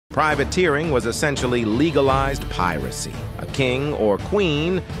Privateering was essentially legalized piracy. A king or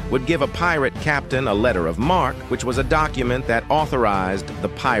queen would give a pirate captain a letter of marque, which was a document that authorized the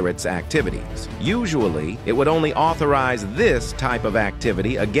pirate's activities. Usually, it would only authorize this type of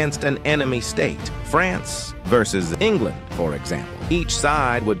activity against an enemy state. France versus England, for example. Each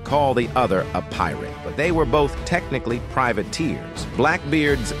side would call the other a pirate, but they were both technically privateers.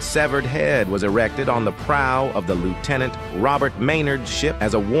 Blackbeard's severed head was erected on the prow of the Lieutenant Robert Maynard's ship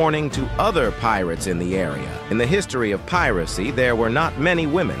as a warning to other pirates in the area. In the history of piracy, there were not many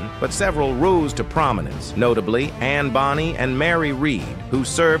women, but several rose to prominence, notably Anne Bonny and Mary Read, who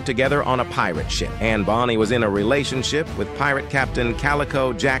served together on a pirate ship. Anne Bonny was in a relationship with pirate captain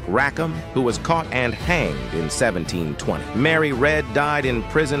Calico Jack Rackham, who was caught and hanged in 1720. Mary Read died in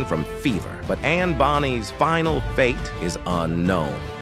prison from fever, but Anne Bonny's final fate is unknown.